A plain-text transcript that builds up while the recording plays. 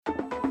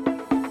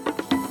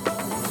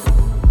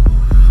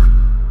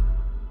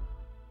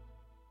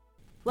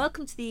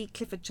Welcome to the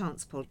Clifford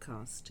Chance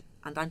podcast,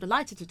 and I'm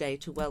delighted today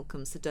to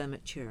welcome Sir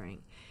Dermot Turing.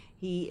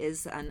 He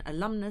is an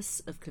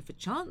alumnus of Clifford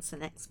Chance,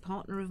 an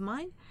ex-partner of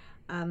mine,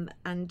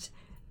 and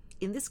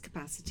in this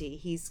capacity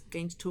he's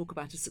going to talk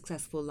about a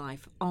successful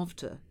life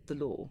after the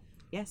law.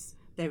 Yes,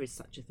 there is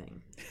such a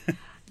thing.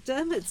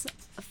 Dermot's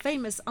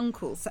famous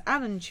uncle, Sir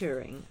Alan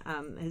Turing,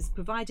 has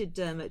provided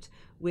Dermot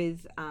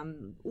with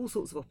all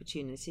sorts of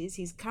opportunities.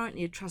 He's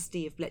currently a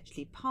trustee of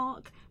Bletchley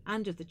Park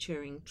and of the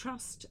Turing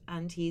Trust,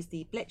 and he's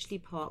the Bletchley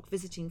Park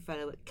Visiting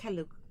Fellow at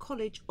Kellogg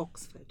College,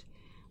 Oxford.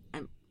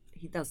 And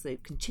he does, though,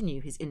 continue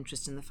his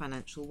interest in the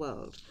financial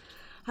world.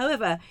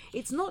 However,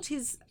 it's not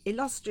his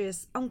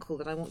illustrious uncle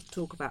that I want to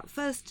talk about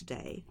first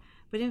today,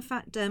 but in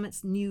fact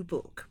Dermot's new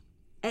book,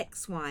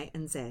 X, Y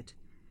and Z,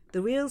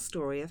 The Real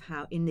Story of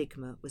How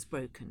Enigma Was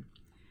Broken,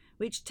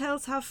 which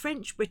tells how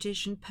French,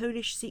 British and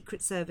Polish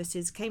secret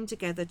services came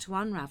together to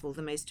unravel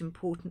the most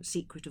important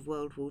secret of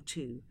World War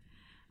II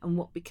and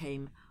what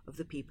became of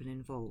the people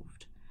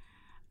involved.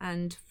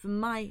 And for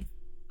my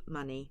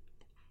money,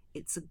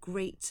 it's a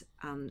great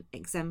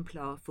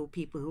exemplar for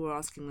people who are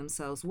asking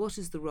themselves, what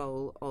is the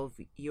role of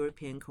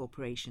European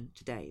cooperation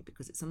today?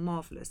 Because it's a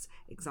marvellous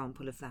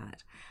example of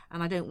that.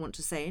 And I don't want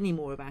to say any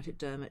more about it,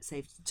 Dermot,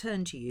 save to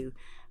turn to you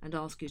and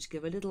ask you to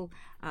give a little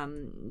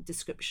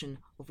description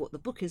of what the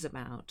book is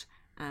about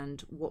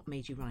and what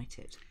made you write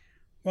it.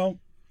 Well,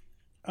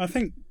 I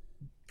think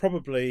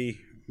probably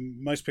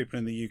most people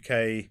in the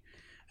UK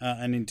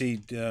and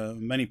indeed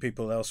many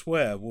people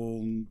elsewhere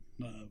will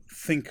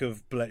think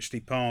of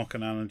Bletchley Park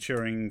and Alan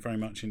Turing very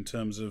much in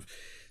terms of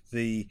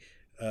the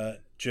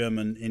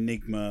German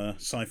Enigma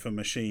cipher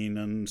machine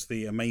and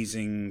the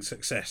amazing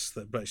success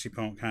that Bletchley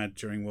Park had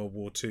during World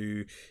War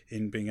II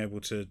in being able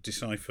to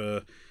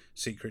decipher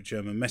secret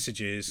German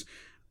messages.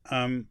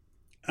 That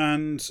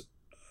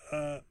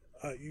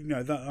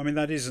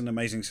is an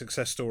amazing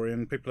success story,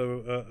 and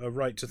people are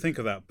right to think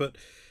of that. But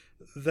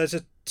there's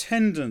a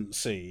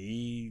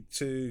tendency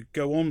to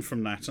go on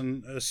from that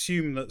and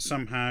assume that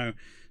somehow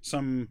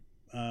some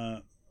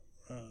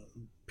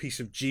piece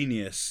of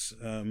genius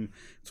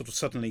sort of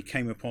suddenly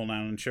came upon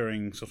Alan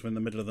Turing sort of in the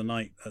middle of the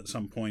night at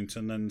some point,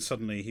 and then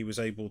suddenly he was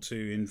able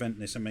to invent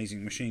this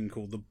amazing machine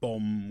called the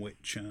bomb,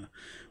 which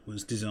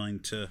was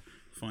designed to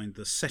find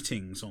the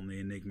settings on the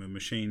Enigma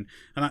machine,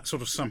 and that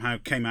sort of somehow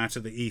came out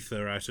of the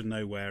ether, out of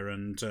nowhere,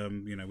 and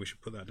we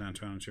should put that down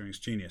to Alan Turing's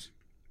genius.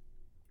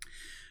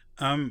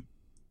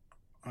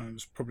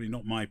 It's probably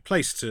not my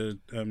place to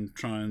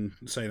try and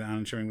say that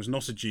Alan Turing was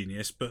not a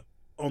genius, but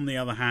on the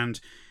other hand,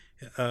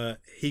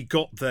 he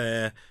got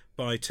there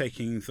by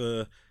taking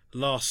the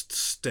last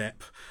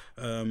step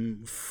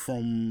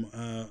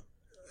from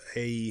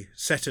a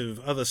set of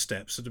other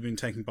steps that have been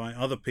taken by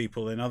other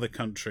people in other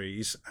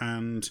countries,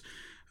 and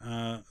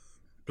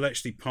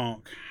Bletchley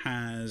Park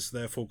has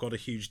therefore got a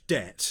huge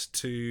debt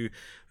to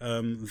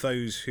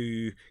those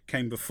who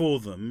came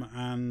before them,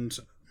 and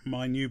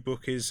my new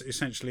book is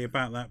essentially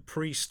about that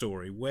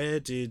pre-story. Where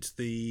did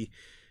the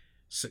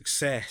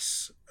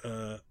success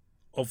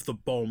of the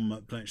bomb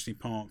at Bletchley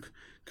Park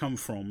come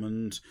from,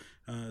 and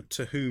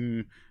to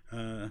whom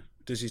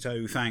does it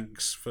owe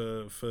thanks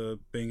for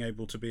being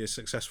able to be as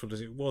successful as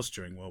it was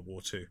during World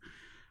War II?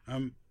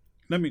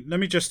 Let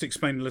me just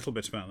explain a little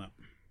bit about that.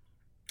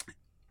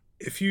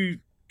 If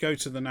you go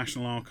to the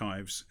National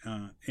Archives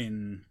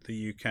in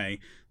the UK,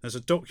 there's a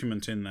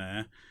document in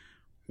there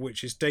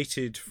which is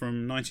dated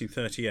from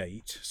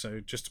 1938,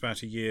 so just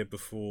about a year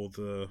before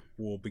the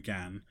war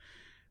began,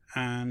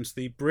 and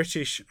the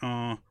British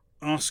are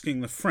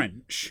asking the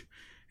French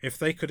if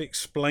they could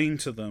explain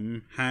to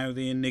them how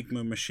the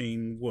Enigma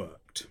machine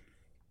worked.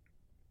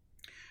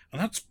 And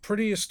that's a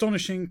pretty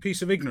astonishing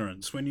piece of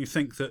ignorance when you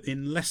think that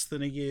in less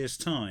than a year's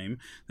time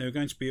they were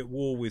going to be at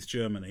war with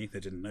Germany. They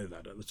didn't know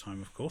that at the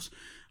time, of course.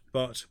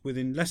 But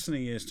within less than a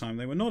year's time,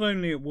 they were not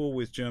only at war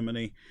with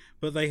Germany,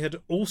 but they had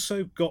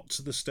also got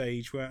to the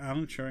stage where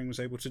Alan Turing was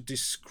able to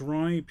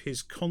describe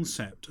his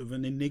concept of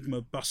an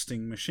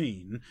Enigma-busting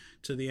machine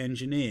to the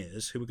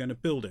engineers who were going to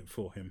build it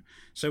for him.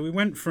 So we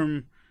went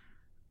from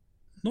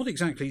not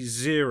exactly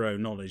zero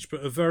knowledge,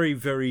 but a very,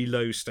 very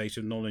low state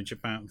of knowledge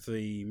about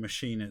the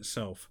machine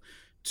itself,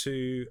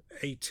 to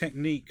a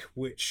technique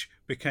which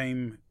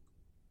became,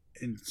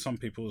 in some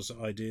people's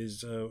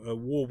ideas, a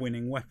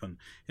war-winning weapon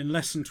in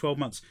less than 12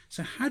 months.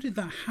 So how did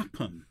that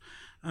happen?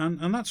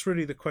 And that's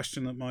really the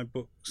question that my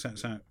book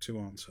sets out to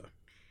answer.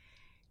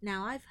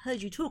 Now, I've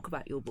heard you talk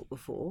about your book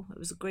before. It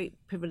was a great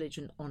privilege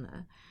and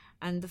honour.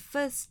 And the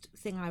first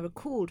thing I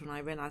recalled when I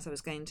realised I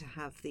was going to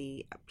have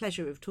the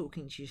pleasure of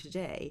talking to you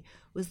today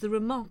was the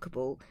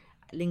remarkable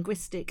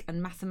linguistic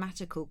and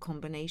mathematical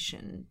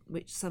combination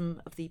which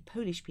some of the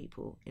Polish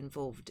people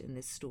involved in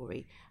this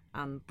story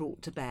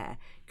brought to bear.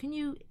 Can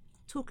you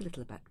talk a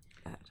little about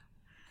that?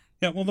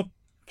 Yeah, well, the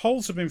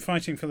Poles have been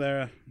fighting for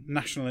their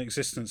national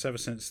existence ever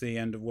since the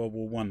end of World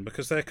War One,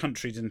 because their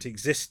country didn't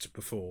exist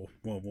before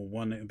World War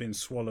One. It had been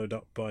swallowed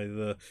up by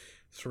the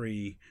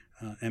three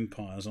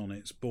empires on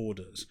its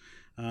borders.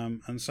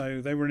 And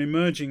so they were an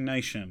emerging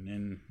nation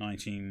in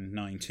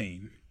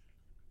 1919.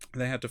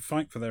 they had to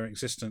fight for their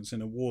existence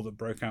in a war that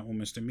broke out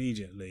almost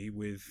immediately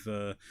with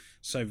the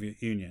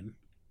Soviet Union.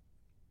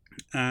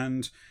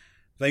 And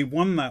they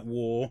won that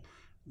war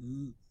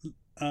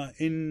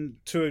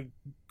to a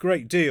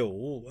great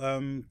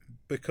deal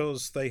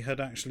because they had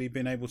actually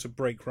been able to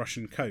break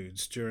Russian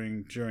codes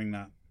during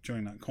that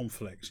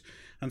conflict.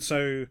 And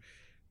so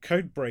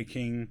code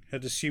breaking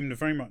had assumed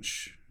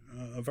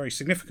a very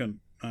significant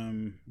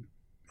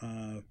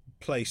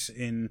place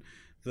in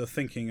the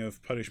thinking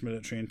of Polish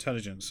military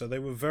intelligence. So they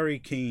were very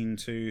keen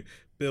to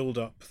build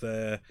up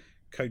their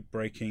code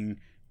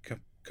breaking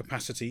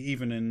capacity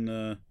even in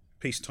the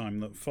peacetime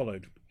that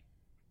followed.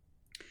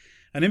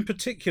 And in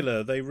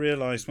particular, they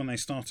realized when they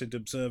started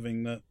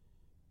observing that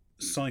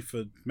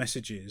ciphered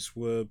messages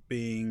were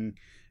being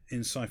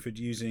enciphered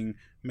using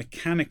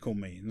mechanical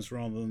means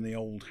rather than the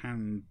old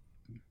hand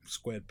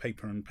squared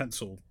paper and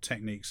pencil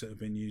techniques that have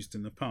been used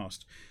in the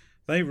past.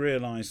 They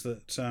realized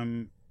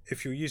that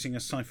if you're using a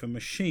cipher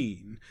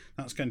machine,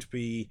 that's going to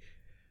be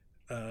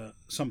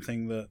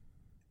something that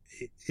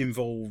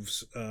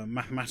involves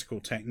mathematical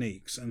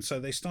techniques. And so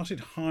they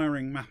started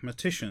hiring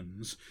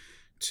mathematicians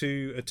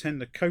to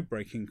attend a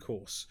code-breaking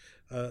course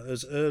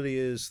as early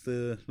as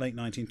the late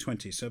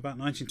 1920s. So about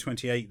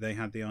 1928 they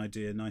had the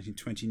idea,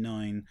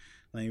 1929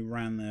 they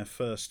ran their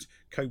first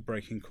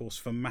code-breaking course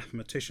for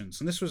mathematicians.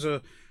 And this was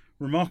a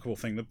remarkable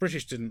thing. The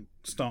British didn't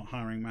start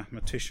hiring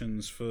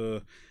mathematicians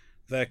for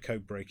their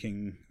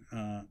code-breaking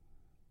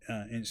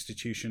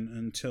institution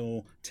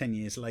until 10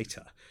 years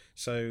later.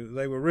 So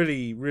they were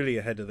really, really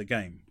ahead of the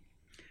game.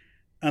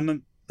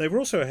 And they were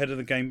also ahead of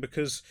the game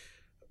because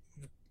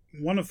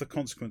one of the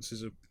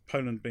consequences of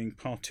Poland being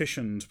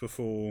partitioned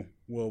before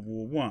World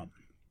War One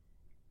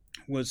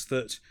was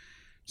that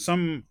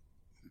some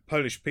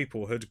Polish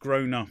people had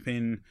grown up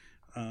in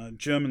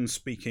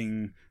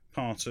German-speaking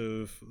part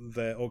of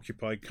their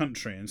occupied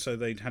country, and so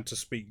they'd had to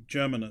speak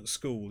German at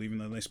school even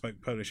though they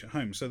spoke Polish at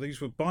home. So these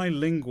were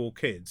bilingual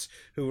kids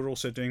who were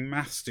also doing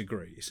maths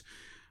degrees.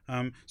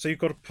 So you've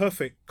got a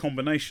perfect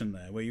combination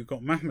there where you've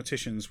got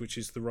mathematicians, which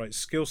is the right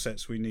skill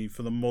sets we need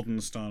for the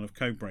modern style of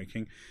code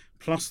breaking,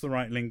 plus the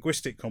right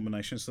linguistic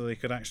combination so they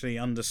could actually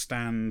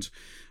understand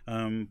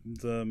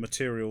the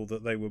material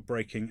that they were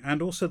breaking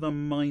and also the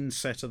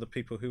mindset of the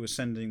people who were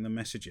sending the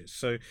messages.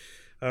 So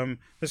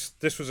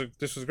this was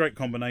a great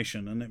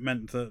combination, and it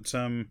meant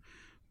that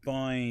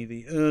by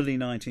the early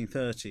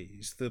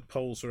 1930s the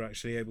Poles were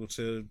actually able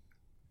to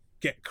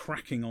get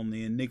cracking on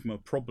the Enigma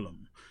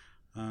problem.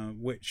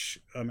 Which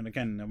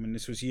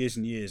this was years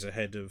and years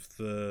ahead of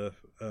the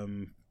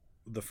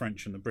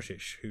French and the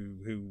British,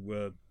 who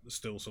were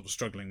still sort of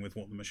struggling with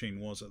what the machine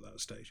was at that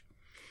stage.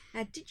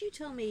 Did you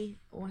tell me,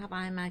 or have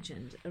I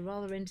imagined, a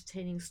rather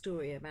entertaining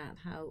story about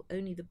how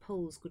only the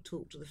Poles could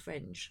talk to the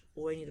French,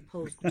 or only the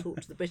Poles could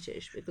talk to the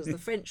British, because the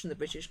French and the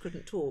British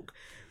couldn't talk,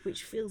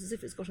 which feels as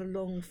if it's got a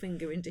long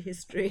finger into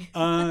history?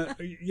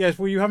 Yes,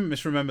 well, you haven't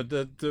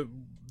misremembered.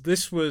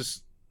 This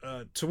was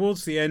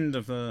towards the end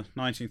of the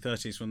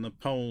 1930s, when the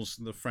Poles,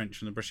 the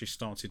French and the British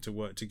started to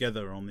work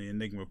together on the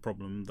Enigma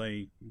problem.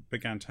 They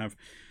began to have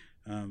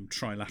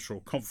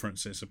trilateral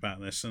conferences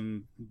about this,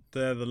 and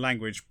there the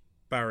language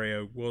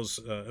barrier was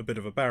a bit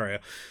of a barrier.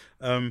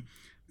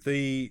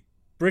 The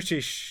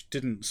British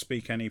didn't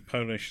speak any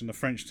Polish and the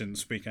French didn't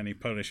speak any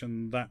Polish,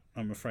 and that,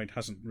 I'm afraid,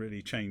 hasn't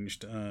really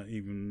changed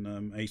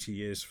even 80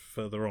 years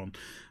further on.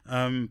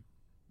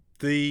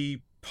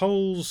 The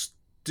Poles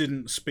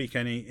didn't speak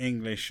any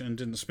English and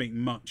didn't speak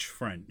much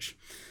French.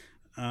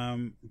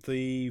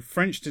 The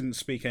French didn't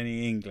speak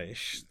any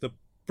English. The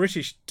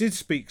British did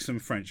speak some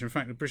French. In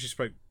fact, the British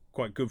spoke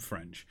quite good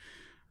French.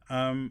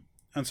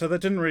 And so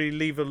that didn't really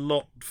leave a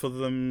lot for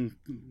them,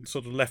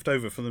 sort of left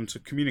over for them to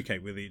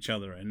communicate with each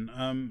other in.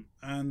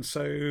 And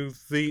so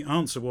the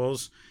answer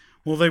was,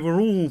 well, they were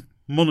all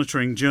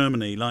monitoring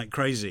Germany like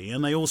crazy,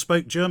 and they all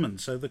spoke German.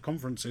 So the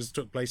conferences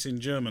took place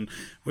in German,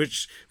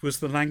 which was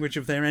the language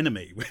of their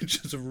enemy,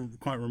 which is a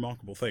quite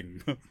remarkable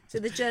thing. So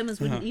the Germans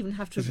wouldn't even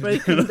have to have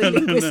broken the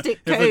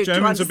linguistic code If the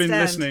Germans to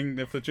understand.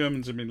 If the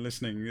Germans had been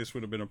listening, this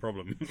would have been a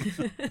problem.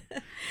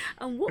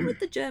 And what would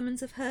the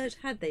Germans have heard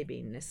had they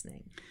been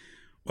listening?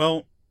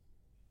 Well,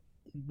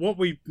 what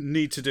we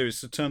need to do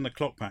is to turn the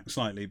clock back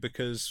slightly,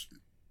 because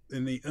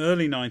in the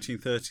early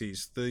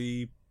 1930s,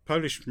 the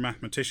Polish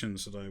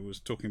mathematicians that I was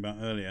talking about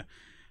earlier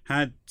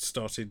had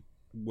started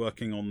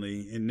working on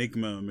the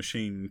Enigma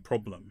machine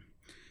problem.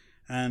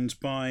 And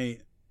by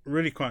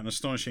really quite an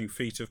astonishing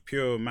feat of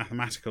pure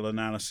mathematical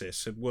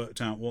analysis, had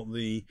worked out what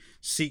the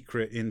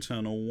secret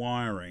internal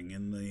wiring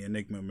in the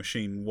Enigma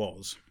machine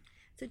was.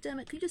 So,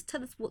 Dermot, could you just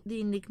tell us what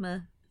the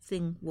Enigma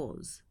thing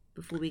was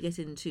before we get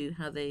into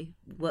how they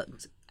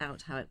worked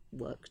out how it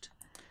worked?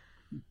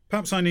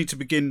 Perhaps I need to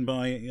begin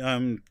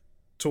by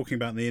talking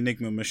about the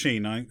Enigma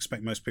machine. I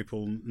expect most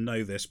people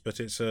know this, but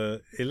it's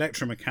a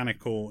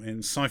electromechanical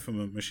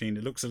encipherment machine.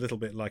 It looks a little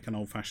bit like an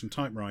old-fashioned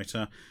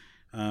typewriter,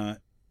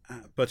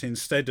 but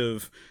instead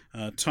of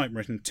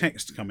typewritten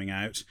text coming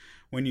out,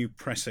 when you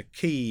press a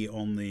key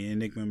on the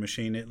Enigma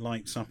machine, it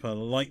lights up a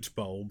light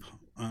bulb,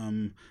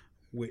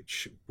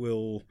 which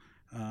will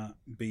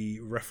be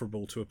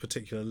referable to a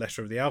particular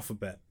letter of the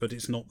alphabet, but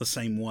it's not the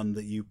same one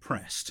that you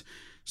pressed.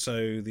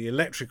 So the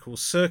electrical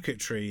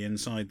circuitry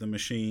inside the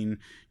machine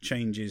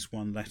changes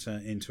one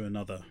letter into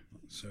another.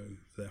 So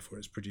therefore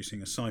it's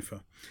producing a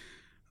cipher.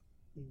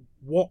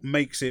 What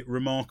makes it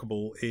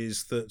remarkable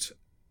is that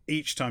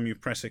each time you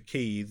press a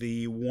key,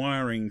 the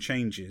wiring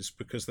changes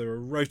because there are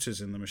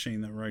rotors in the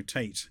machine that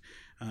rotate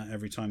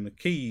every time a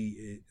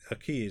key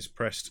is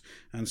pressed,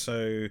 and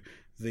so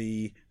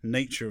the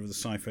nature of the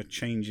cipher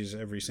changes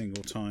every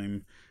single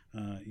time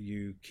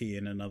you key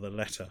in another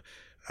letter,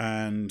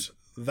 and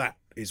that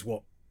is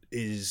what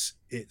is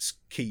its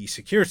key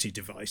security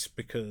device,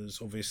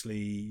 because obviously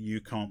you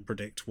can't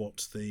predict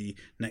what the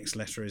next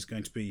letter is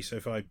going to be. So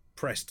if I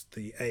pressed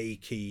the A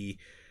key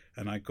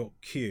and I got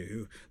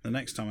Q, the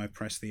next time I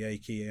press the A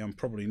key I'm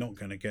probably not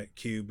going to get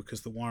Q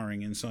because the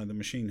wiring inside the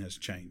machine has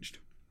changed.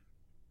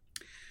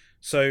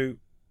 So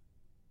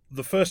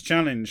the first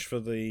challenge for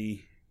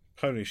the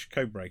Polish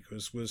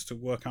codebreakers was to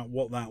work out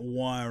what that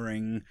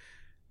wiring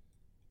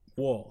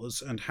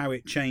was and how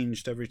it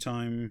changed every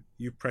time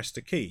you pressed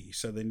a key.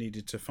 So they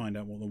needed to find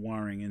out what the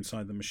wiring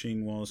inside the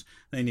machine was.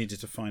 They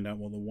needed to find out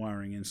what the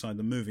wiring inside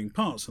the moving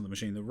parts of the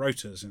machine, the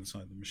rotors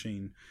inside the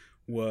machine,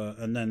 were,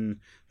 and then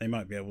they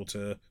might be able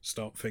to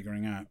start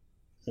figuring out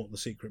what the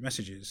secret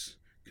messages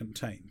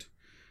contained.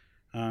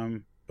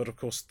 But of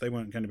course they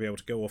weren't going to be able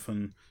to go off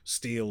and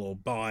steal or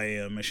buy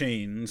a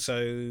machine,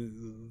 so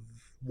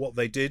what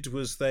they did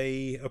was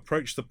they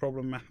approached the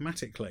problem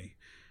mathematically.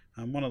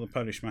 And one of the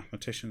Polish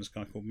mathematicians, a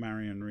guy called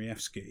Marian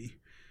Rejewski,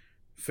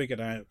 figured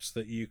out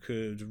that you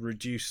could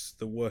reduce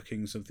the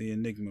workings of the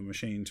Enigma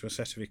machine to a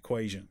set of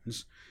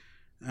equations,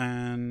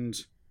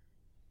 and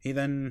he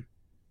then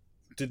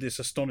did this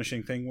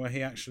astonishing thing where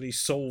he actually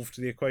solved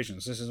the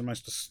equations. This is the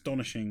most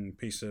astonishing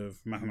piece of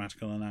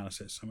mathematical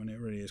analysis. I mean, it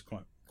really is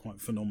quite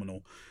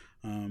phenomenal.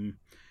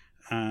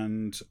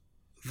 And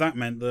that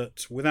meant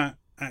that without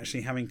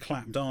actually having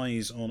clapped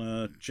eyes on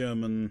a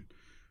German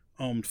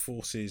armed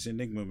forces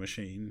Enigma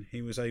machine,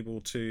 he was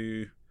able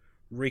to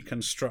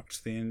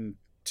reconstruct the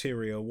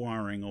interior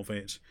wiring of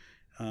it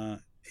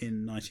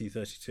in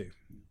 1932.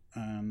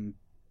 And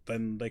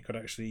then they could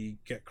actually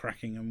get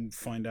cracking and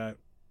find out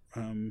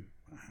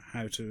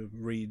how to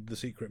read the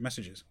secret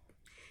messages.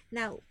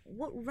 Now,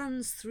 what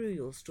runs through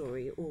your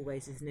story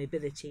always is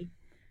nobility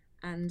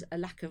and a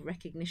lack of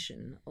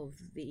recognition of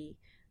the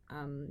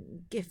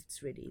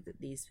gifts, really, that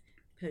these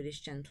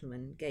Polish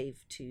gentlemen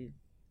gave to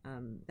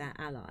their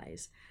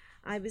allies.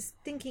 I was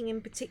thinking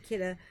in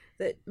particular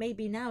that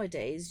maybe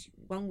nowadays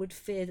one would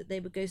fear that they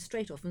would go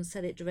straight off and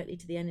sell it directly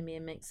to the enemy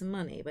and make some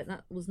money, but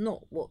that was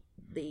not what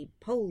the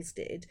Poles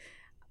did.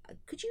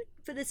 Could you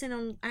fill us in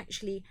on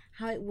actually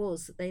how it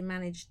was that they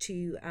managed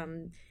to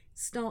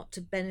start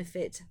to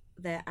benefit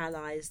their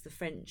allies, the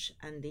French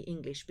and the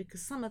English,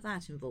 because some of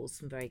that involves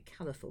some very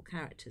colourful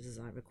characters, as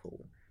I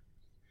recall.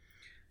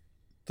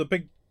 The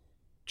big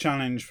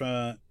challenge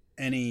for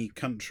any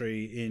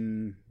country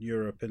in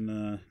Europe in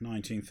the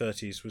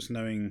 1930s was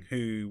knowing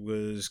who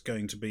was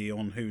going to be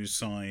on whose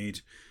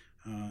side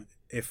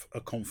if a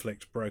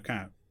conflict broke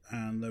out.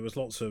 And there was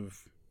lots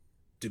of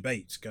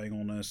debate going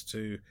on as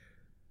to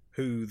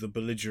who the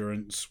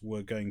belligerents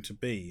were going to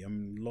be. I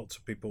mean, lots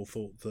of people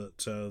thought that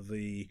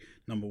the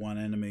number one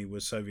enemy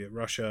was Soviet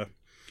Russia.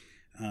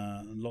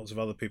 Lots of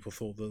other people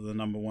thought that the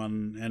number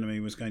one enemy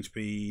was going to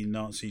be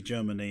Nazi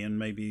Germany, and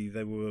maybe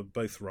they were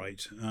both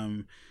right.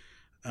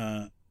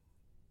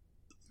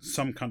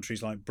 Some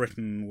countries like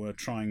Britain were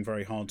trying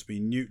very hard to be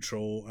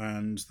neutral,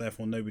 and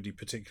therefore nobody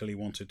particularly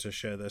wanted to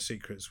share their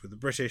secrets with the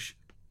British.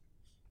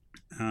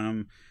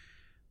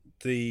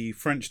 The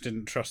French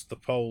didn't trust the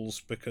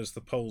Poles because the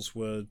Poles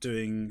were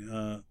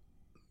doing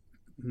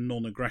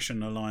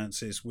non-aggression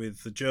alliances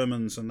with the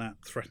Germans, and that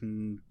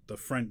threatened the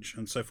French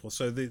and so forth.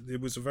 So it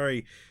was a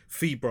very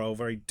febrile,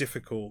 very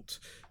difficult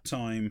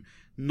time,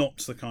 not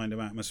the kind of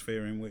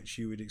atmosphere in which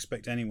you would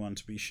expect anyone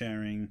to be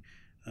sharing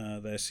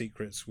their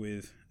secrets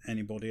with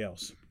anybody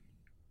else.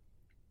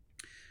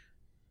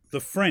 The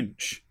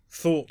French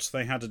thought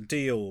they had a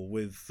deal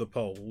with the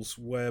Poles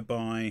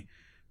whereby,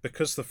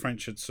 because the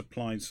French had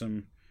supplied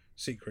some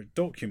secret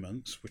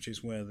documents, which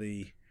is where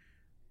the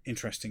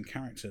interesting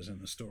characters in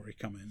the story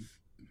come in,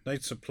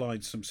 they'd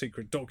supplied some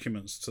secret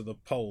documents to the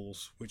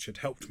Poles which had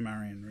helped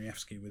Marian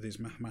Rejewski with his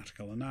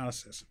mathematical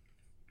analysis.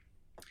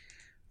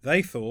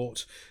 They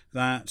thought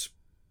that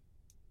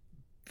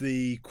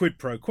the quid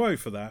pro quo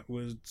for that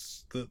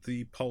was that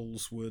the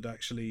Poles would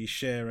actually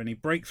share any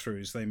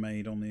breakthroughs they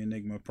made on the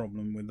Enigma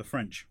problem with the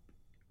French.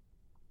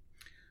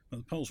 But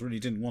the Poles really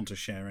didn't want to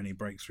share any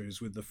breakthroughs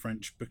with the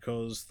French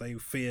because they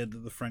feared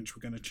that the French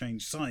were going to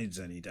change sides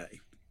any day.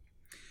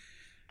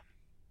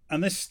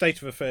 And this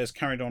state of affairs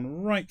carried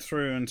on right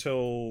through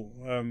until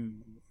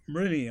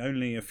really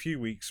only a few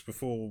weeks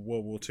before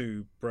World War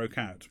II broke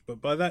out.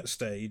 But by that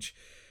stage,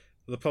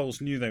 the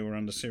Poles knew they were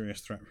under serious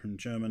threat from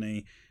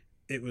Germany.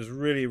 It was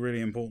really,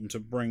 really important to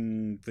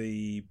bring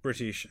the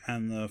British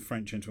and the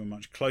French into a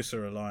much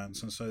closer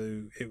alliance. And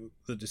so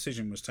the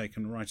decision was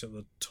taken right at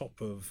the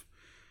top of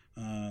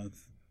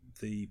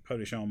the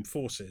Polish armed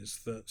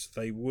forces that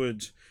they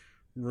would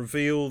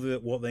reveal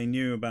what they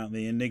knew about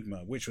the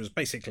Enigma, which was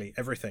basically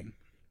everything,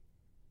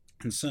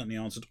 and certainly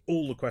answered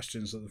all the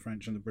questions that the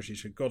French and the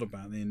British had got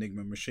about the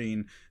Enigma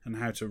machine and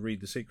how to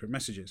read the secret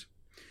messages.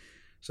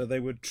 So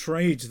they would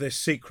trade this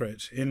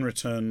secret in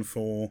return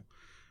for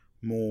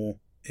more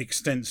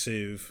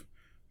extensive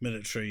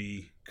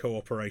military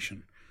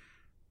cooperation.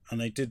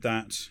 And they did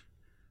that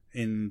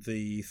in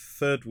the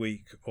third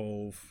week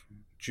of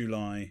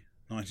July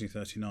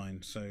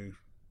 1939, so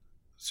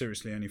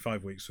seriously only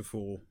 5 weeks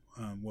before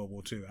World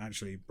War II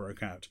actually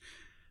broke out.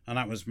 And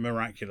that was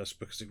miraculous,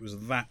 because it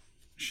was that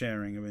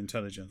sharing of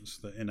intelligence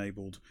that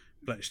enabled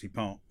Bletchley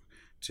Park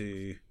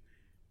to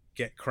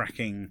get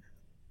cracking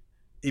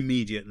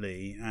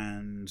immediately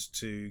and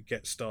to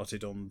get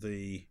started on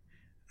the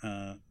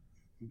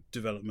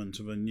development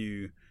of a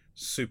new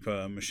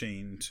super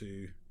machine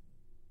to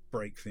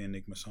break the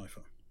Enigma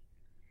cipher.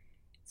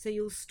 So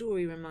your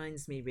story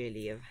reminds me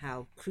really of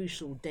how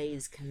crucial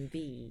days can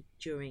be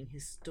during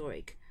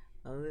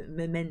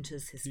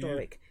momentous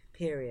historic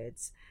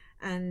periods.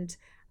 And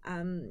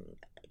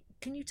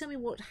can you tell me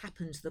what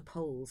happened to the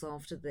Poles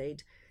after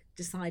they'd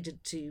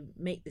decided to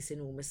make this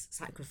enormous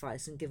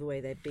sacrifice and give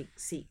away their big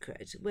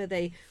secret? Were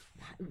they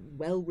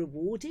well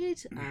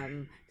rewarded?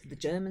 Did the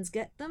Germans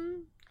get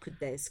them? Could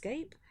they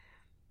escape?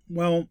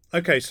 Well,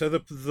 okay, so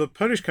the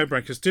Polish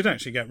codebreakers did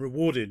actually get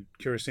rewarded,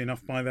 curiously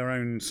enough, by their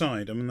own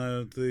side. I mean,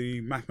 the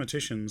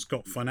mathematicians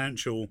got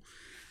financial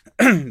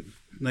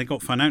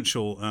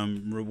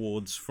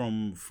rewards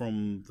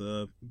from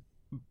the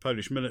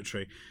Polish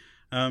military.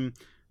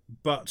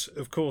 But,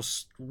 of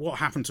course, what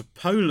happened to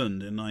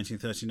Poland in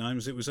 1939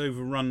 was it was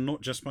overrun not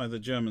just by the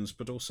Germans,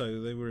 but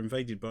also they were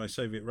invaded by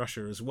Soviet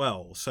Russia as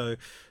well. So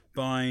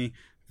by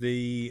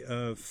the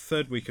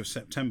third week of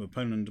September,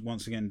 Poland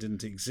once again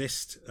didn't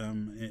exist.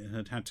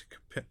 It had to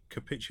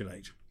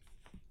capitulate.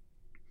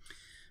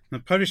 The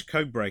Polish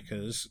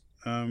codebreakers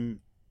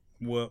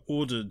were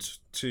ordered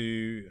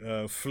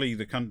to flee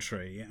the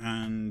country,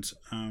 and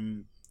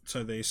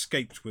so they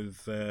escaped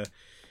with their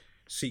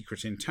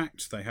secret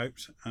intact, they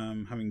hoped,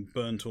 having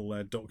burnt all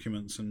their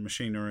documents and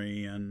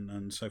machinery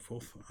and so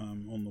forth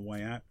on the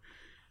way out.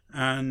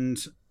 And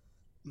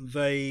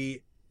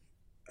they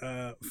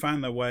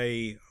found their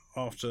way,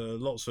 after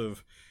lots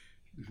of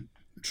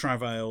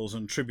travails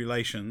and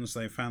tribulations,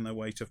 they found their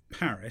way to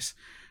Paris,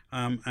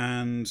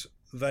 and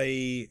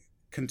they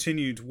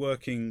continued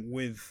working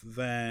with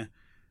their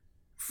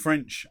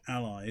French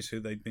allies, who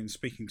they'd been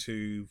speaking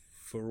to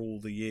for all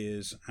the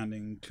years, and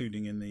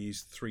including in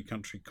these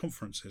 3-country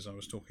conferences I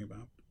was talking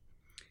about.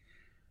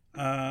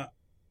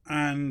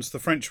 And the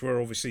French were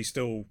obviously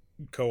still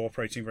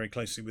cooperating very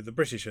closely with the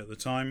British at the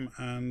time,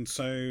 and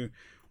so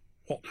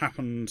what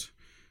happened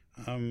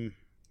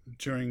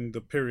during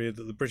the period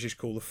that the British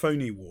call the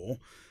Phony War,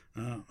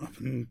 up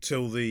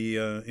until the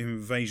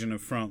invasion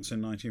of France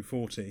in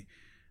 1940,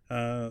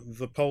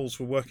 the Poles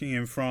were working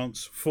in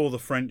France for the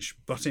French,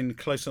 but in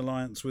close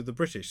alliance with the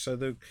British.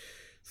 So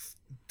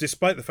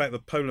despite the fact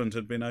that Poland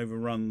had been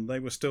overrun, they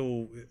were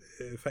still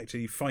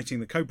effectively fighting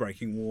the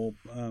code-breaking war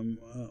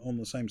on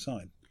the same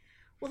side.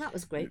 Well, that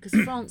was great, because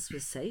France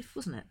was safe,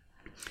 wasn't it?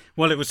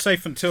 Well, it was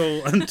safe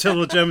until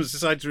the Germans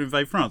decided to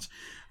invade France,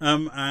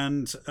 and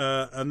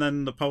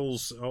then the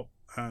Poles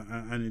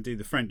and indeed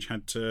the French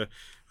had to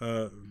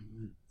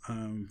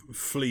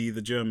flee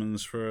the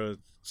Germans for a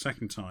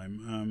second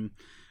time.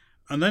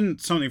 And then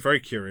something very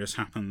curious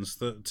happens,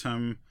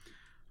 that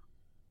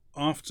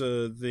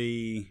after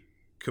the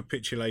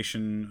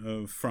capitulation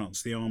of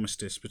France, the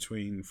armistice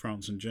between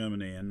France and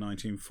Germany in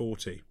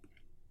 1940,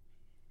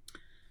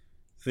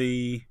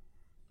 the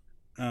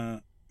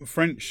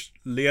French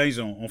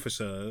liaison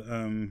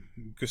officer,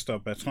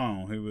 Gustave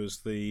Bertrand, who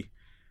was the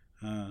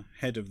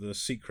head of the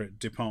secret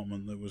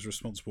department that was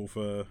responsible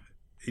for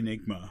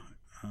Enigma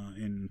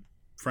in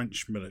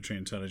French military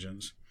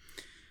intelligence,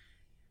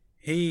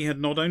 he had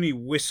not only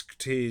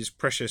whisked his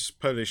precious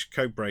Polish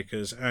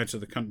codebreakers out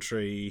of the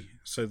country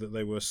so that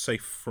they were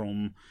safe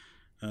from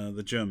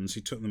the Germans.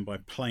 He took them by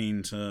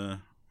plane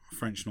to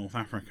French North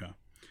Africa.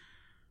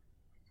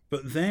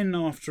 But then,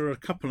 after a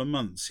couple of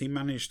months, he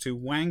managed to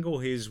wangle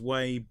his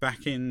way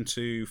back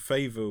into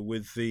favour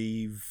with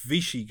the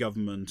Vichy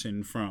government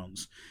in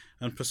France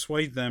and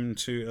persuade them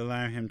to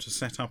allow him to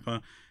set up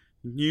a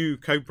new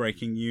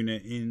code-breaking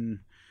unit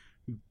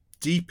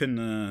deep in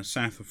the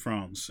south of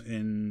France,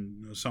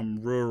 in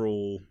some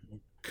rural,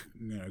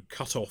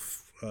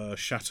 cut-off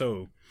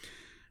chateau.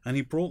 And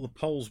he brought the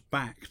Poles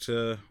back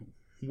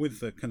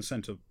with the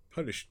consent of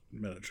Polish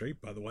military,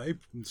 by the way,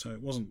 so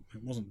it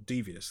wasn't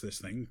devious, this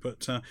thing,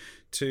 but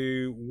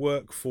to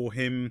work for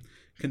him,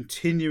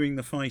 continuing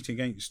the fight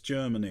against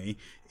Germany,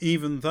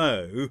 even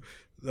though,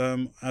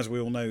 as we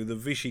all know, the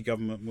Vichy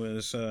government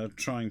was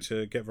trying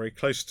to get very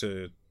close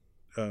to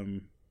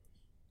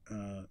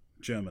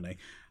Germany.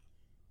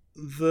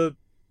 The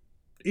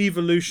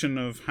evolution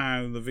of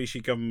how the Vichy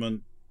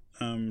government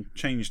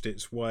changed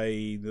its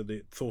way that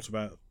it thought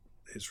about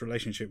its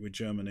relationship with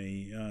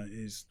Germany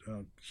is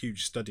a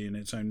huge study in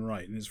its own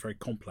right, and it's very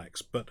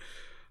complex. But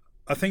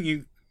I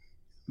think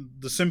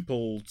the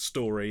simple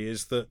story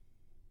is that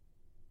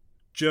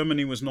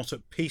Germany was not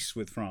at peace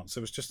with France.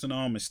 There was just an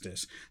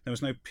armistice. There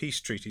was no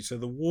peace treaty. So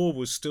the war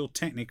was still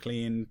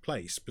technically in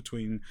place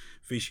between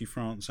Vichy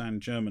France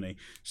and Germany.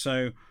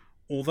 So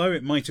although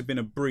it might have been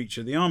a breach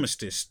of the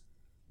armistice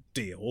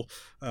deal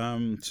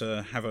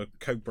to have a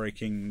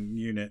code-breaking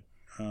unit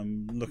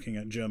looking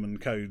at German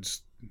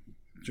codes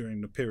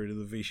during the period of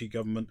the Vichy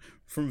government,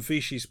 from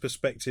Vichy's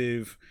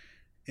perspective,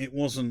 it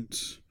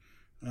wasn't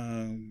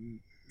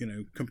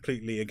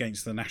completely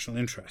against the national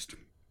interest.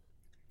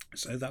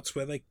 So that's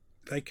where they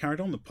carried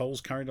on. The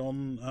Poles carried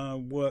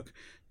on work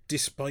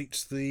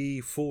despite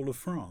the fall of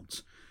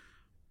France.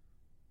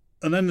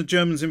 And then the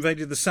Germans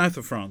invaded the south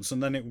of France,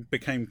 and then it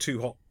became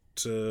too hot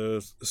to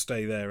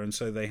stay there, and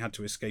so they had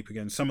to escape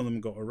again. Some of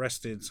them got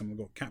arrested, some of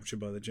them got captured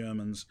by the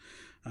Germans,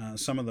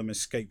 some of them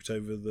escaped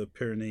over the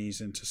Pyrenees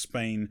into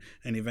Spain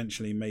and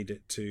eventually made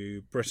it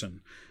to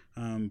Britain.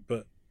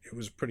 But it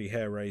was a pretty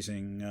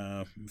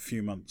hair-raising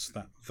few months,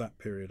 that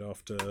period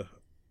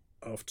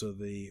after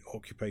the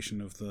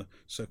occupation of the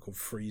so-called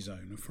free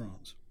zone of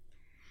France.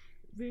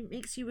 It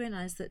makes you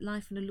realise that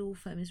life in a law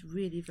firm is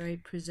really very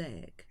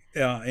prosaic.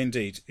 Yeah,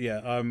 indeed. Yeah,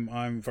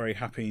 I'm very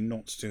happy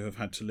not to have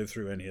had to live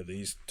through any of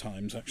these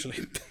times,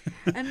 actually.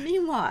 And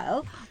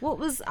meanwhile, what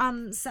was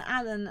Sir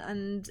Alan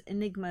and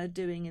Enigma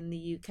doing in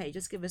the UK?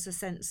 Just give us a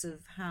sense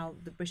of how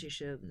the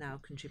British are now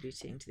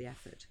contributing to the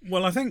effort.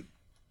 Well, I think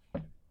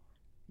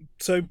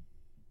so.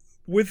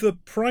 With the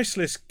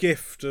priceless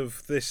gift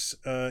of this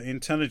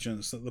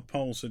intelligence that the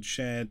Poles had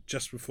shared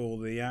just before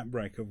the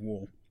outbreak of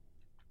war,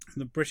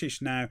 the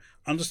British now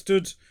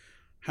understood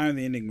how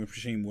the Enigma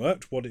machine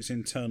worked, what its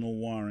internal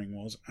wiring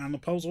was, and the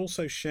Poles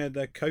also shared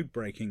their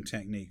code-breaking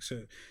techniques. So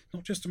it's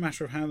not just a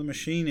matter of how the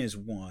machine is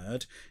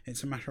wired,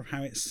 it's a matter of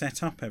how it's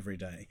set up every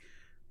day.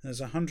 There's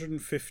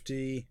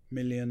 150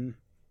 million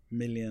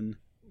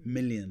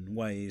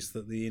ways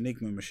that the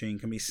Enigma machine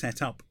can be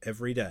set up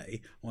every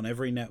day on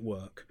every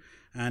network.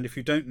 And if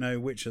you don't know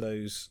which of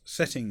those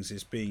settings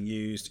is being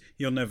used,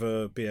 you'll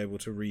never be able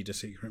to read a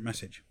secret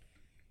message.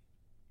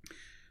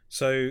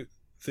 So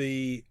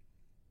the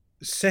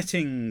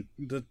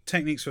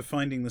techniques for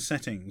finding the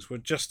settings were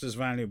just as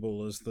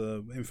valuable as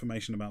the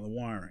information about the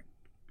wiring.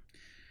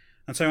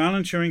 And so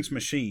Alan Turing's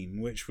machine,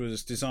 which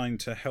was designed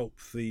to help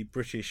the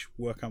British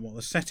work out what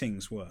the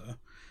settings were,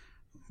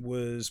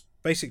 was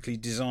basically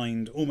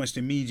designed almost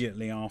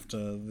immediately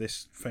after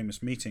this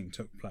famous meeting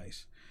took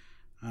place.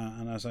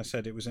 And as I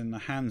said, it was in the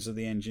hands of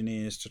the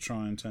engineers to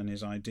try and turn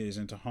his ideas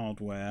into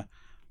hardware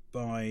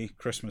by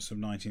Christmas of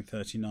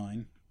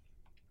 1939.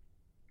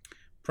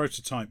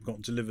 Prototype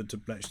got delivered to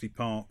Bletchley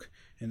Park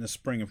in the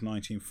spring of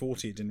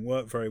 1940. It didn't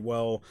work very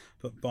well,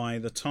 but by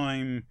the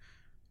time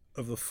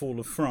of the fall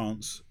of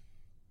France,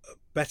 a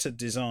better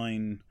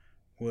design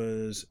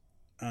was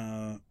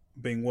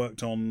being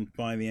worked on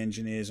by the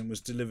engineers and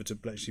was delivered to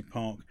Bletchley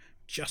Park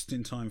just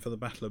in time for the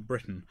Battle of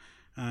Britain.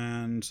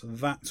 And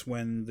that's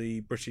when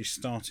the British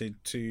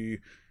started to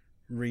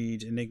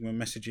read Enigma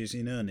messages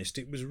in earnest.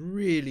 It was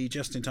really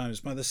just in time. It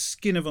was by the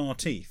skin of our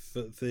teeth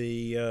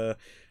that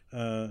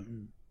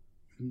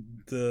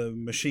the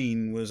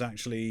machine was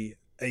actually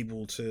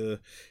able to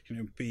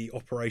be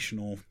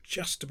operational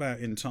just about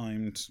in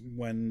time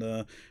when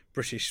the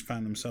British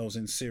found themselves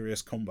in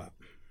serious combat.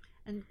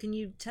 And can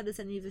you tell us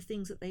any of the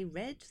things that they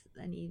read?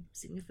 Any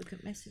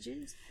significant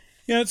messages?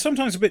 Yeah, it's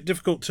sometimes a bit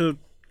difficult to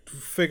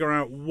figure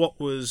out what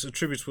was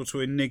attributable to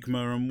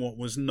Enigma and what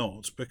was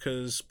not,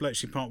 because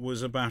Bletchley Park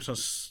was about a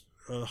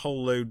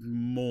whole load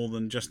more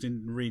than just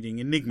in reading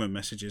Enigma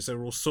messages. There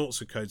were all sorts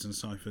of codes and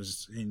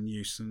ciphers in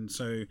use, and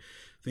so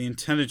the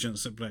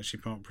intelligence that Bletchley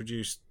Park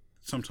produced,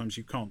 sometimes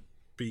you can't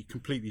be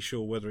completely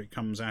sure whether it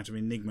comes out of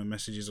Enigma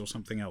messages or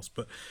something else.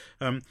 But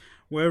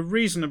we're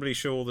reasonably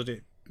sure that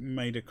it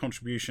made a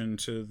contribution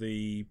to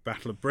the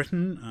Battle of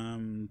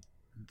Britain.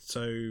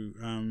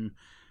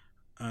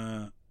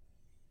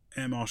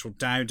 Air Marshal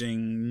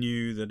Dowding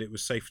knew that it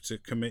was safe to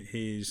commit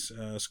his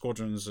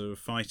squadrons of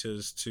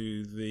fighters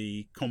to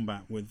the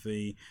combat with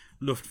the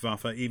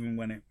Luftwaffe, even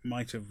when it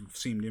might have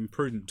seemed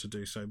imprudent to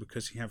do so,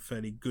 because he had a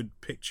fairly good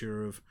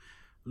picture of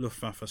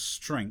Luftwaffe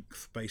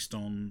strength based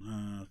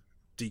on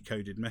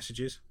decoded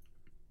messages.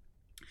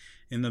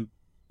 In the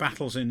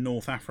battles in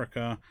North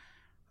Africa,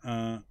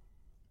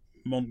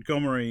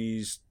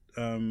 Montgomery's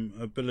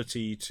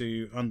ability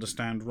to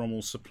understand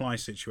Rommel's supply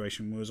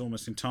situation was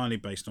almost entirely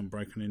based on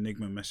broken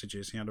Enigma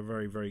messages. He had a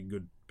very, very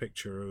good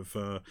picture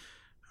of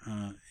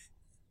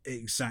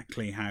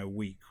exactly how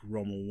weak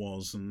Rommel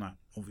was, and that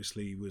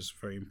obviously was a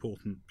very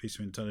important piece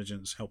of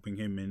intelligence helping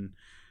him in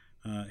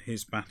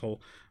his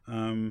battle.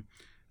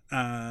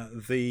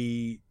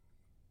 The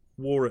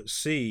war at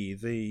sea,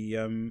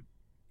 the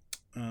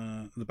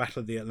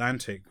Battle of the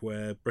Atlantic,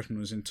 where Britain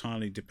was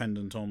entirely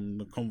dependent on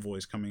the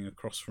convoys coming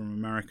across from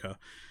America,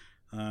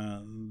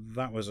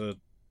 that was a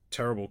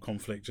terrible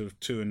conflict of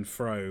to and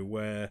fro,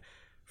 where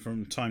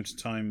from time to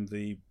time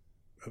the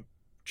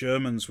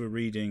Germans were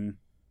reading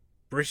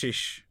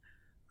British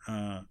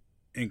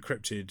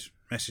encrypted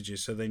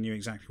messages, so they knew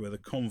exactly where the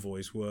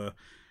convoys were,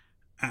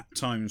 at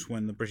times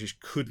when the British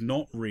could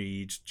not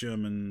read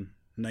German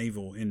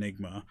naval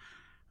enigma,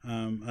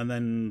 and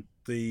then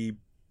the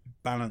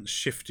balance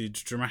shifted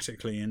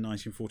dramatically in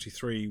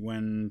 1943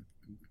 when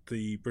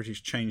the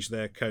British changed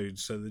their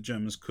codes so the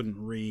Germans couldn't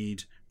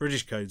read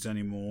British codes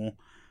anymore,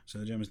 so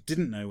the Germans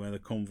didn't know where the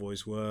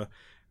convoys were,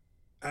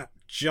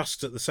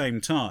 just at the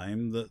same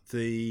time that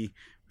the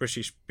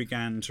British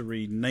began to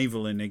read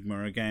naval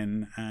enigma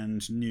again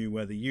and knew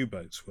where the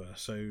U-boats were.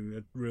 So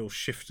a real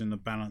shift in the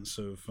balance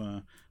of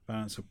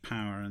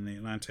power in the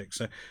Atlantic.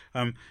 So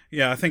I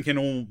think in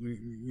all,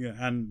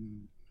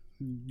 and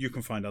you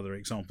can find other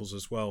examples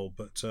as well,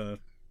 but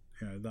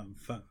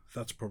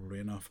that's probably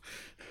enough.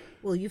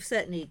 Well, you've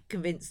certainly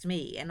convinced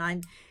me, and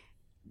I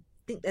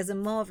think there's a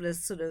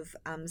marvellous sort of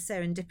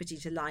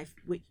serendipity to life,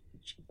 which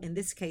in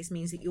this case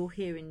means that you're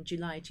here in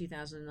July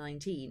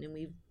 2019, and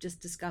we've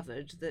just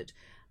discovered that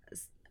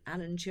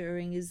Alan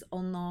Turing is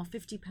on our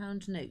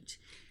 £50 note.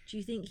 Do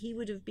you think he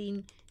would have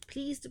been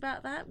pleased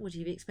about that? Would he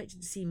have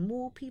expected to see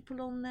more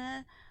people on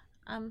there?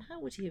 How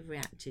would he have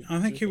reacted? I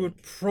think he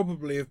would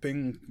probably have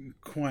been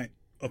quite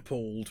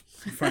appalled,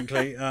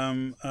 frankly.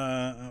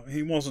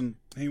 He wasn't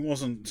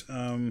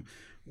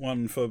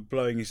one for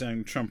blowing his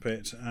own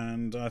trumpet,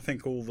 and I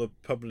think all the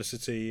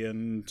publicity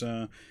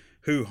and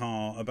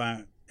hoo-ha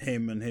about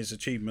him and his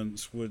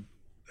achievements would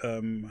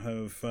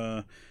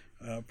have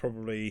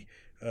probably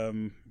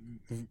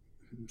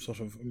sort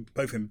of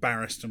both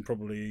embarrassed and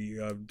probably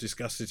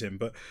disgusted him.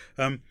 But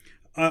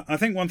I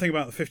think one thing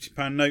about the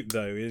 £50 note,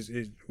 though, is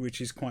which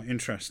is quite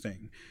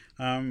interesting.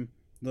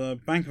 The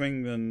Bank of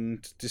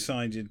England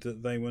decided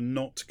that they were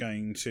not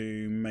going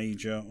to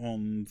major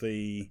on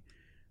the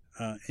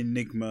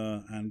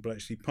Enigma and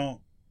Bletchley Park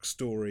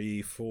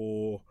story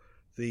for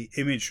the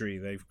imagery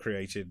they've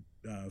created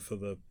for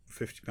the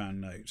 £50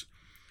 note.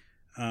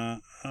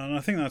 And I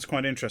think that's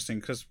quite interesting,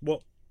 because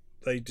what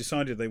they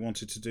decided they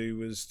wanted to do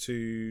was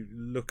to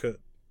look at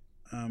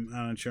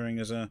Alan Turing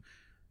as a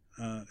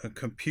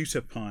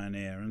computer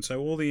pioneer, and so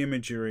all the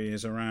imagery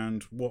is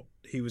around what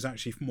he was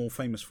actually more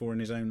famous for in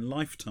his own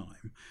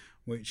lifetime,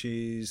 which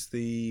is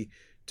the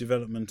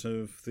development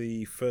of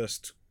the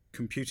first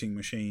computing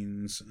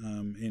machines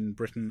in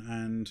Britain.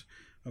 And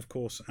of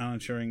course, Alan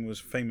Turing was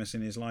famous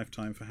in his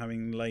lifetime for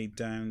having laid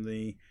down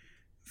the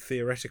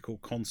theoretical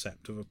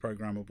concept of a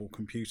programmable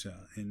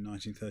computer in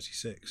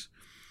 1936.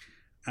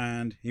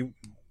 And he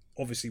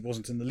obviously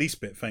wasn't in the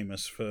least bit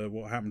famous for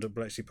what happened at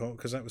Bletchley Park,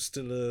 because that was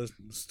still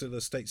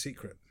a state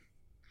secret.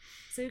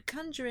 So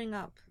conjuring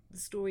up the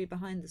story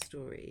behind the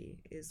story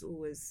is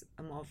always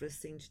a marvellous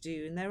thing to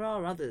do, and there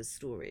are other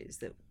stories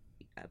that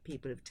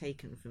people have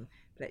taken from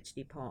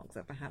Bletchley Park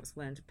that perhaps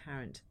weren't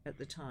apparent at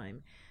the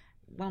time.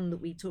 One that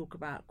we talk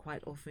about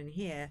quite often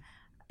here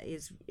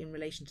is in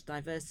relation to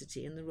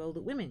diversity and the role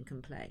that women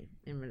can play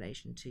in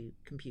relation to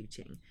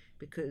computing,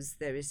 because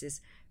there is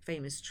this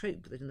famous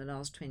trope that in the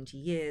last 20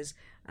 years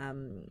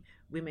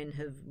women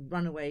have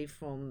run away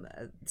from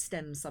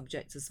STEM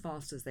subjects as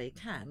fast as they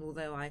can,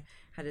 although I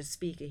had a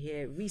speaker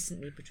here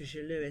recently, Patricia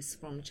Lewis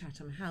from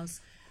Chatham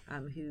House,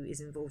 who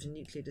is involved in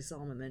nuclear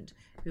disarmament,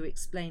 who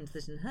explained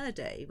that in her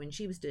day, when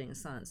she was doing a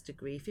science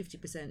degree,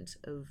 50%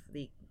 of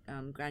the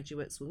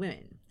graduates were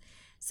women.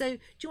 So,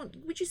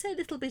 would you say a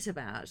little bit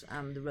about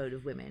the role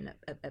of women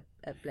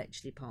at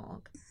Bletchley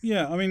Park?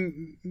 Yeah, I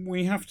mean,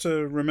 we have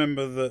to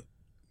remember that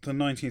the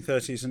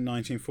 1930s and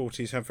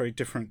 1940s have very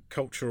different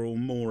cultural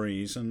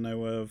mores, and there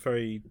were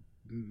very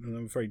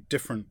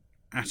different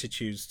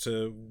attitudes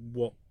to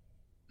what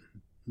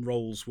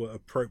roles were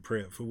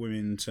appropriate for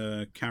women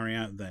to carry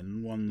out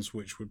then, ones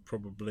which would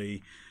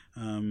probably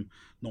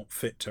not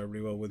fit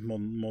terribly well with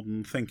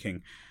modern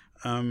thinking.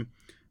 And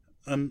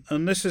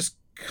this has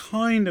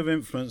kind of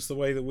influenced the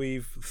way that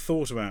we've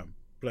thought about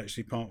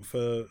Bletchley Park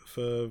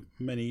for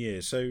many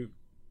years. So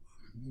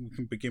we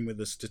can begin with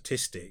a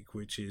statistic,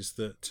 which is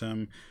that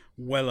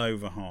well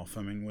over half,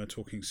 I mean, we're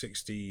talking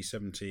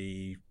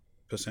 60-70%,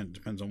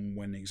 depends on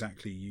when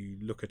exactly you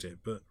look at it,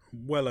 but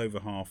well over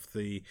half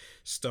the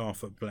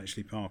staff at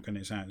Bletchley Park and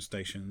its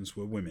outstations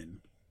were women.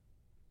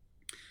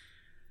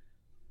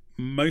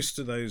 Most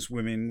of those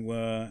women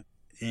were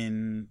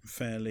in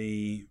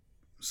fairly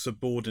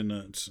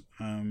subordinate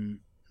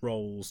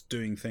roles,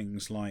 doing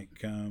things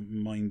like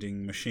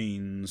minding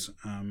machines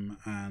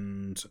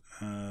and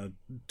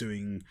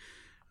doing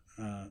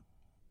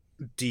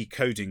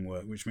decoding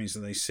work, which means that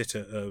they sit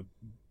at a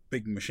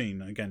big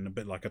machine, again a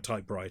bit like a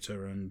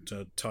typewriter, and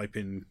type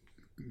in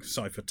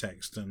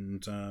ciphertext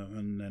and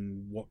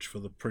then watch for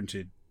the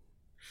printed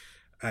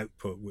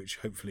output, which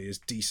hopefully is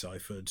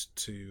deciphered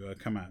to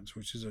come out,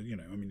 which is I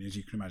mean, as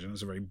you can imagine,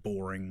 that's a very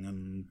boring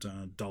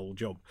and dull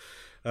job.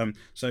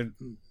 So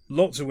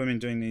lots of women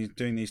doing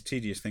these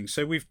tedious things.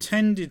 So we've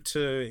tended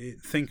to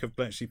think of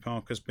Bletchley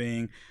Park as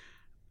being,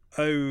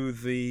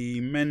 the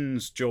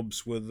men's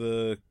jobs were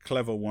the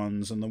clever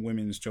ones and the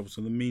women's jobs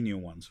were the menial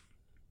ones.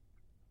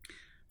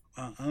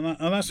 And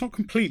that's not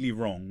completely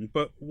wrong,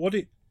 but what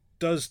it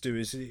does do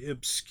is it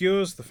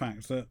obscures the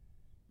fact that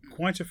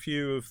quite a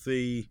few of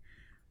the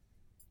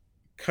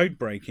code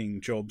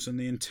breaking jobs and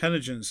the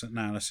intelligence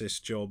analysis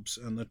jobs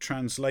and the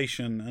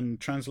translation. And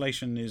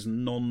translation is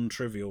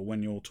non-trivial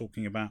when you're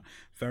talking about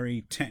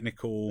very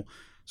technical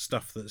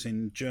stuff that's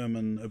in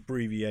German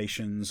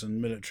abbreviations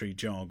and military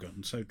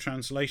jargon. So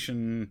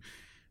translation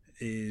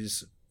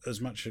is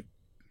as much a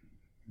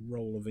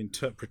role of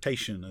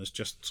interpretation as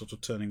just sort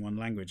of turning one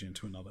language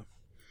into another.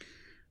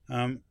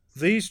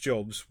 These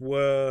jobs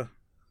were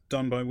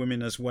done by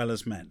women as well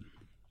as men.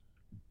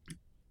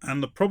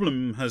 And the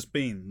problem has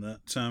been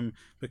that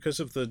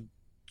because of the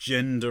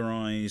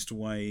genderized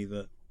way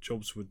that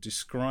jobs were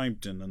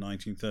described in the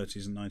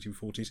 1930s and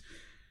 1940s,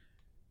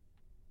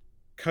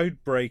 code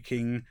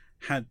breaking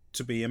had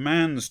to be a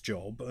man's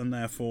job, and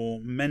therefore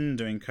men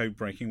doing code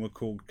breaking were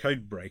called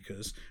code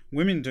breakers.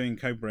 Women doing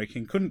code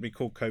breaking couldn't be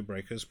called code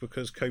breakers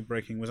because code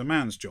breaking was a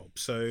man's job,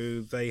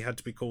 so they had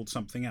to be called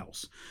something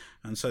else.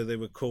 And so they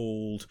were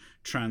called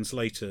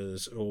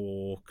translators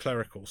or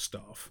clerical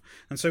staff.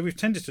 And so we've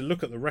tended to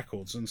look at the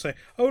records and say,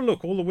 oh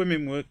look, all the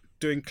women were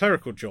doing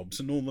clerical jobs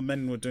and all the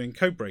men were doing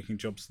code breaking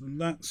jobs. And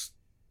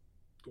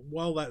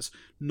while that's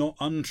not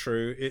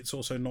untrue, it's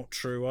also not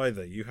true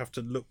either. You have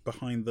to look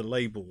behind the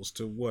labels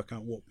to work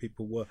out what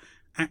people were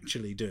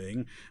actually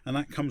doing, and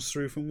that comes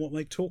through from what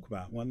they talk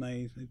about when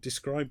they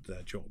describe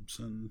their jobs.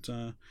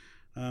 And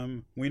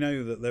we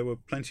know that there were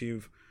plenty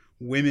of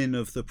women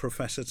of the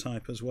professor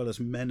type as well as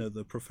men of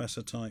the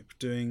professor type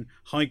doing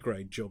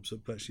high-grade jobs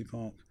at Bletchley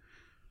Park.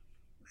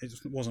 It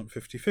wasn't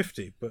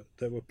 50-50, but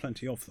there were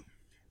plenty of them.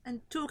 And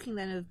talking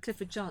then of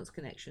Clifford Chance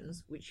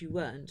connections, which you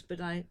weren't,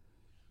 but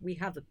we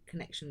have a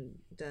connection,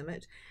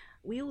 Dermot.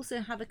 We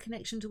also have a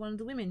connection to one of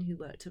the women who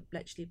worked at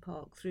Bletchley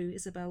Park through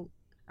Isabel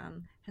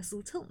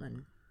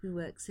Hessel-Tiltman, who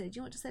works here. Do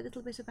you want to say a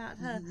little bit about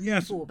her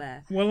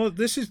forebear? Well,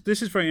 this is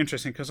very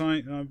interesting because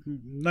I've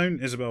known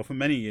Isabel for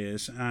many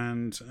years,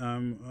 and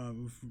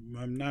I'm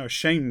now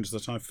ashamed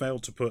that I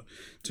failed to put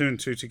two and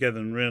two together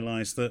and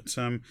realise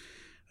that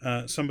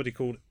somebody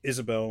called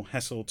Isabel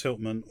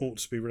Hessel-Tiltman ought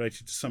to be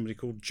related to somebody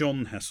called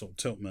John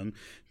Hessel-Tiltman.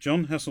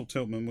 John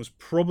Hessel-Tiltman was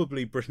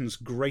probably Britain's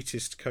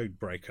greatest code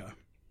breaker.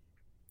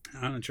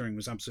 Alan Turing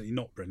was absolutely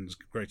not Britain's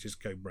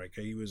greatest code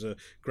breaker. He was a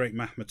great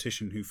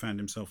mathematician who found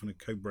himself in a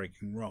code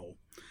breaking role.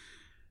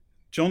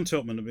 John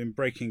Tiltman had been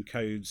breaking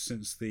codes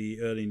since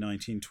the early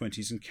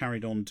 1920s and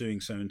carried on doing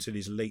so until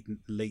his late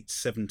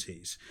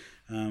 70s.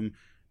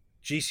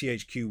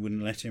 GCHQ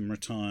wouldn't let him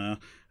retire.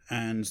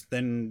 And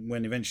then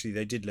when eventually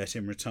they did let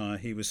him retire,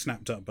 he was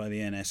snapped up by the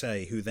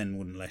NSA, who then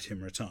wouldn't let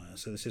him retire.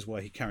 So this is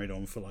why he carried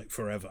on for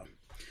forever.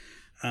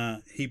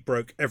 He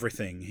broke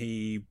everything.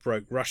 He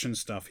broke Russian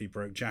stuff, he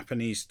broke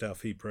Japanese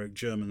stuff, he broke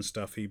German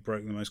stuff, he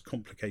broke the most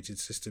complicated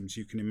systems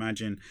you can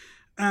imagine.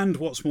 And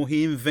what's more,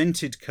 he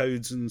invented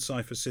codes and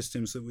cipher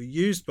systems that were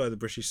used by the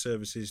British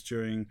services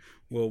during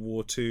World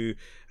War II,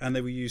 and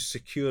they were used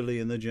securely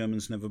and the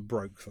Germans never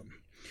broke them.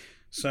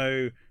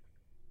 So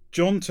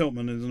John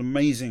Tiltman is an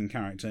amazing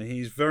character.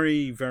 He's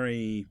very,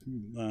 very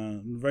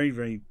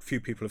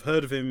few people have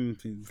heard of him.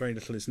 Very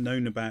little is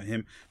known about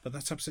him, but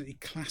that's absolutely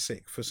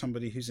classic for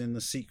somebody who's in the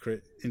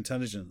secret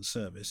intelligence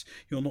service.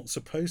 You're not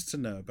supposed to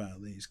know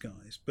about these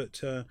guys, but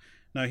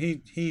no,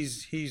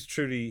 he's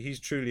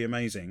truly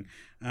amazing,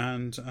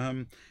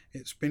 and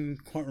it's been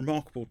quite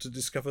remarkable to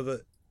discover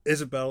that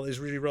Isabel is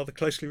really rather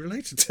closely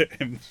related to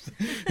him.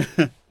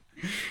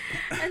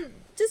 And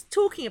just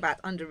talking about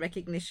under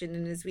recognition,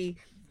 and as we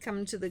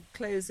come to the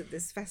close of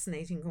this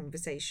fascinating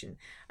conversation,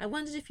 I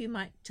wondered if you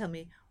might tell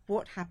me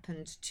what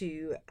happened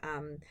to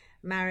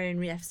Marian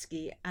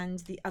Rejewski and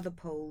the other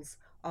Poles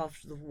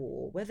after the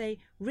war. Were they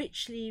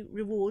richly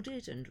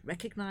rewarded and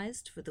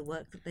recognised for the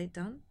work that they'd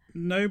done?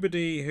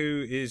 Nobody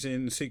who is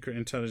in secret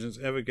intelligence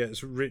ever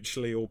gets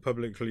richly or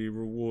publicly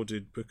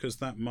rewarded, because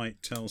that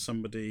might tell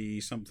somebody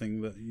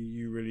something that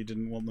you really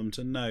didn't want them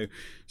to know.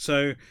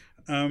 So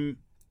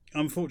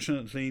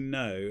unfortunately,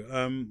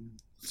 no.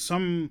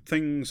 Some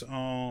things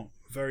are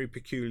very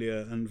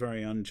peculiar and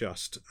very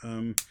unjust.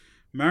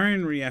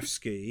 Marian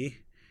Rejewski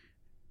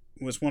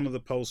was one of the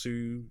Poles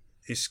who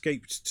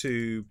escaped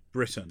to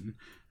Britain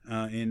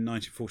in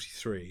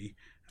 1943,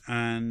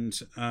 and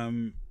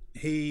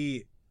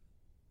he,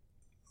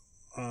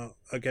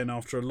 again,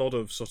 after a lot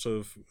of sort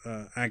of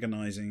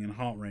agonising and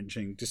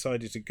heart-wrenching,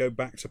 decided to go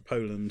back to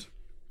Poland,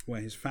 where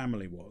his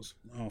family was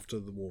after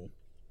the war.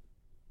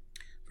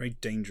 Very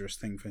dangerous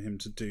thing for him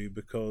to do,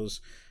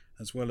 because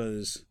as well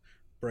as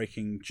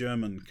breaking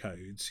German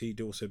codes, he'd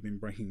also been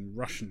breaking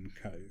Russian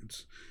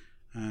codes.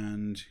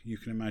 And you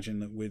can imagine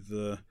that with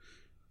the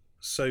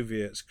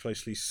Soviets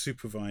closely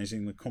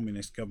supervising the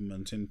communist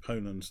government in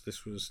Poland,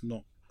 this was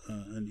not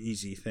an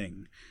easy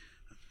thing.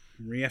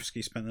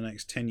 Rejewski spent the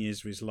next 10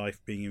 years of his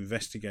life being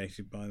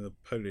investigated by the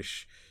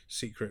Polish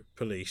secret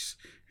police,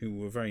 who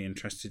were very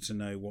interested to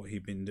know what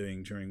he'd been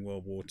doing during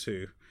World War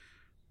II.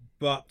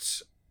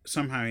 But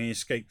somehow he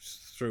escaped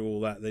through all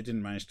that. They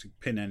didn't manage to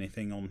pin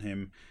anything on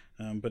him,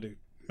 but it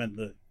meant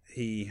that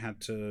he had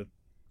to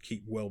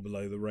keep well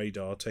below the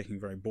radar, taking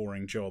very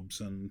boring jobs,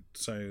 and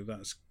so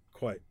that's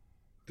quite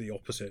the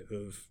opposite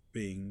of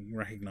being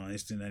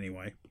recognised in any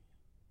way.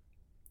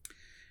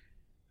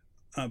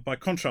 by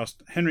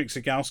contrast, Henryk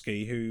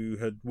Zagałski, who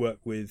had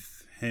worked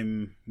with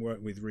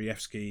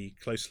Rejewski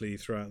closely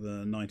throughout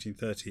the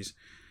 1930s,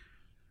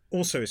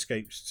 also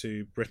escaped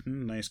to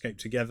Britain. They escaped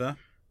together.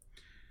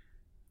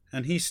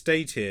 And he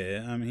stayed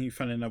here. He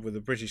fell in love with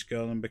a British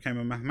girl and became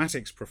a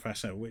mathematics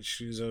professor, which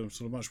is a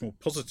sort of much more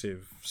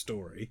positive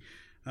story.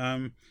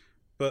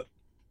 But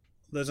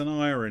there's an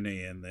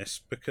irony in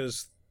this,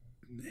 because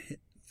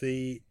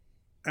the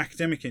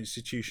academic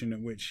institution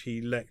at which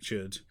he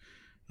lectured,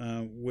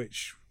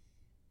 which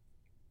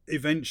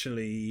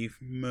eventually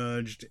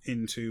merged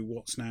into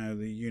what's now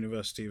the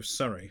University of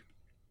Surrey.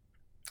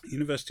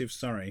 University of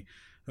Surrey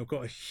have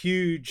got a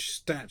huge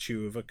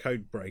statue of a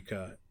code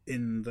breaker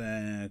in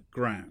their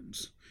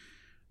grounds.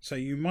 So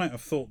you might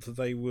have thought that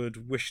they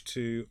would wish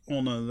to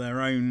honour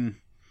their own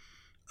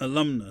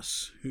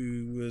alumnus,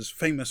 who was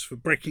famous for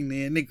breaking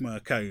the Enigma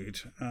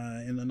code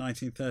in the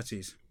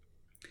 1930s.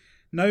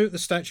 No, the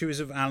statue is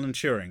of Alan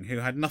Turing, who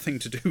had nothing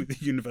to do with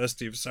the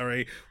University of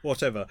Surrey,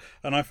 whatever.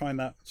 And I find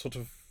that sort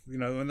of,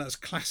 and that's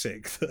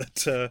classic,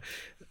 that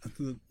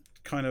the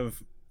kind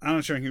of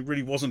Alan Turing, who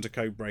really wasn't a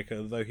code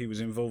breaker, though he was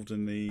involved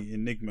in the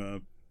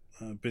Enigma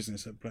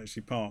business at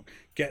Bletchley Park,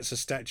 gets a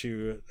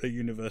statue at a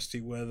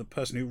university where the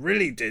person who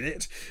really did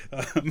it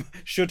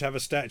should have a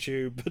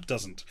statue but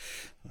doesn't.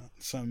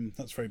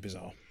 That's very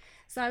bizarre.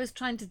 So I was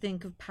trying to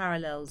think of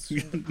parallels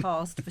from the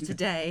past for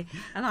today,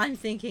 and I'm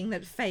thinking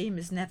that fame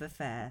is never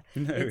fair.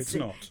 No, it's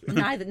not.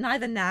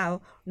 neither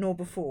now nor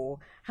before.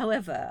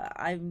 However,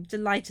 I'm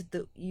delighted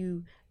that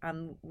you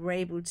were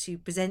able to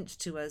present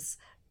to us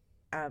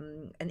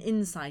an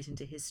insight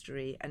into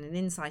history and an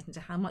insight into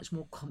how much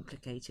more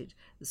complicated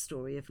the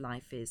story of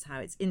life is, how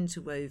it's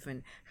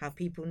interwoven, how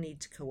people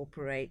need to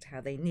cooperate, how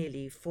they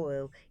nearly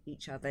foil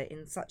each other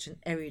in such an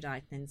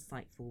erudite and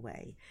insightful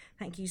way.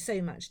 Thank you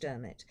so much,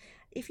 Dermot.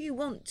 If you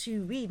want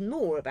to read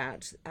more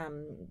about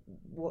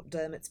what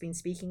Dermot's been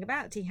speaking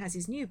about, he has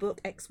his new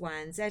book, X, Y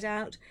and Z,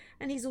 out,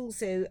 and he's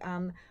also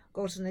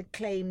got an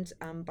acclaimed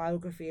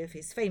biography of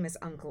his famous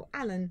uncle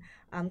Alan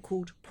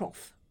called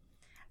Prof.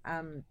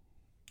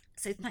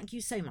 So thank you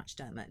so much,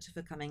 Dermot,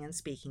 for coming and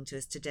speaking to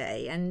us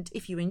today. And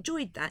if you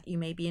enjoyed that, you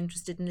may be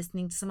interested in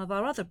listening to some of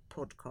our other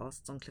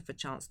podcasts on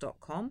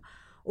cliffordchance.com,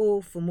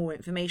 or for more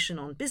information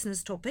on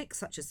business topics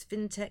such as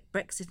fintech,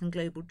 Brexit and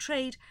global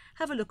trade,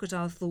 have a look at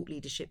our thought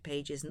leadership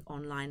pages and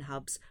online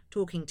hubs,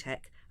 Talking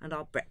Tech and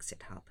our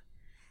Brexit hub.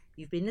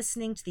 You've been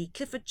listening to the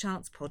Clifford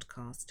Chance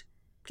podcast.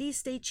 Please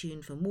stay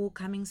tuned for more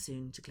coming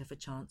soon to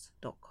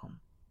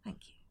cliffordchance.com.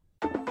 Thank you.